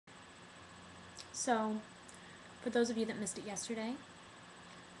So, for those of you that missed it yesterday,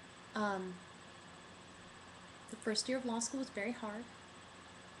 the first year of law school was very hard,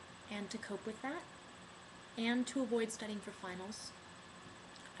 and to cope with that, and to avoid studying for finals,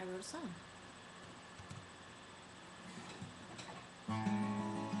 I wrote a song.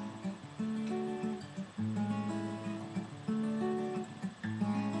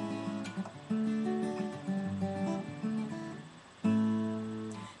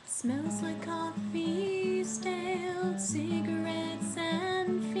 Smells like coffee, stale cigarettes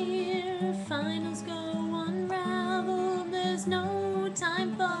and fear. Finals go unraveled, there's no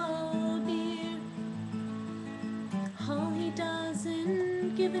time for beer. Holly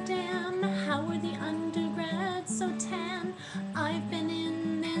doesn't give a damn. How are the undergrads so tan? I've been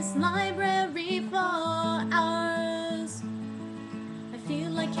in this library for hours. I feel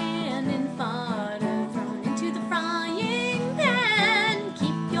like cannon fodder thrown into the frying pan.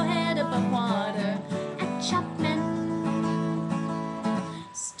 Keep your head above water at Chapman.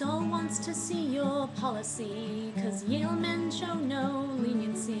 Stahl wants to see your policy, 'cause Yale men show no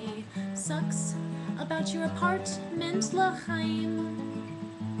leniency. Sucks about your apartment, l'chaim.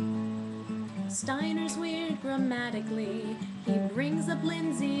 Steiner's weird grammatically. He brings up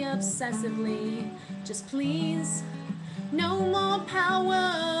Lindsay obsessively. Just please, no more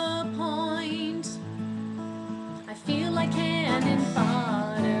PowerPoint. I feel like cannon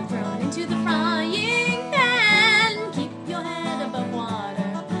fodder thrown into the frying pan. Keep your head above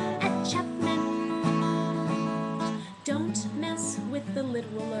water at Chapman. Don't mess with the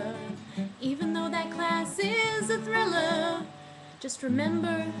Litwiller, even though that class is a thriller. Just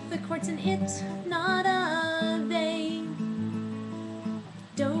remember the court's an it, not a they.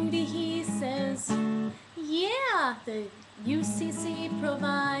 Doti, he says, yeah, the UCC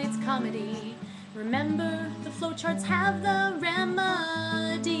provides comedy. Remember, the flowcharts have the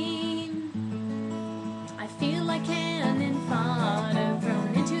remedy. I feel like cannon fodder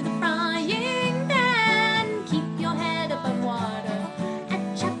thrown into the frying pan. Keep your head above water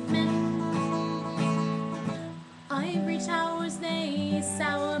at Chapman. Ivory towers, they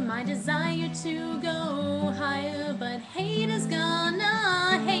sour my desire to go higher, but hate is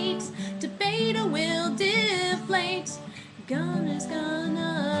gonna hate. Debater will deflate. Gunner's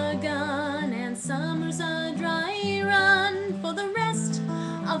gonna gun, and summer's a dry run for the rest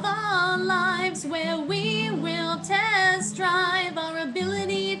of our lives, where we will test drive our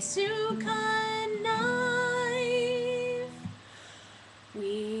ability to connive.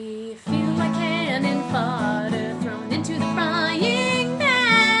 We feel like cannon fodder thrown into the frying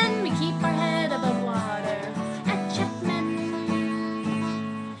pan. We keep our head above water at Chapman.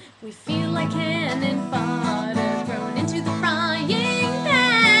 We feel like cannon fodder thrown into the frying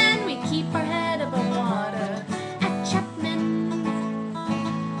pan. We keep our head above water at Chapman.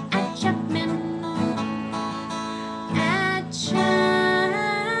 At Chapman. At Chapman.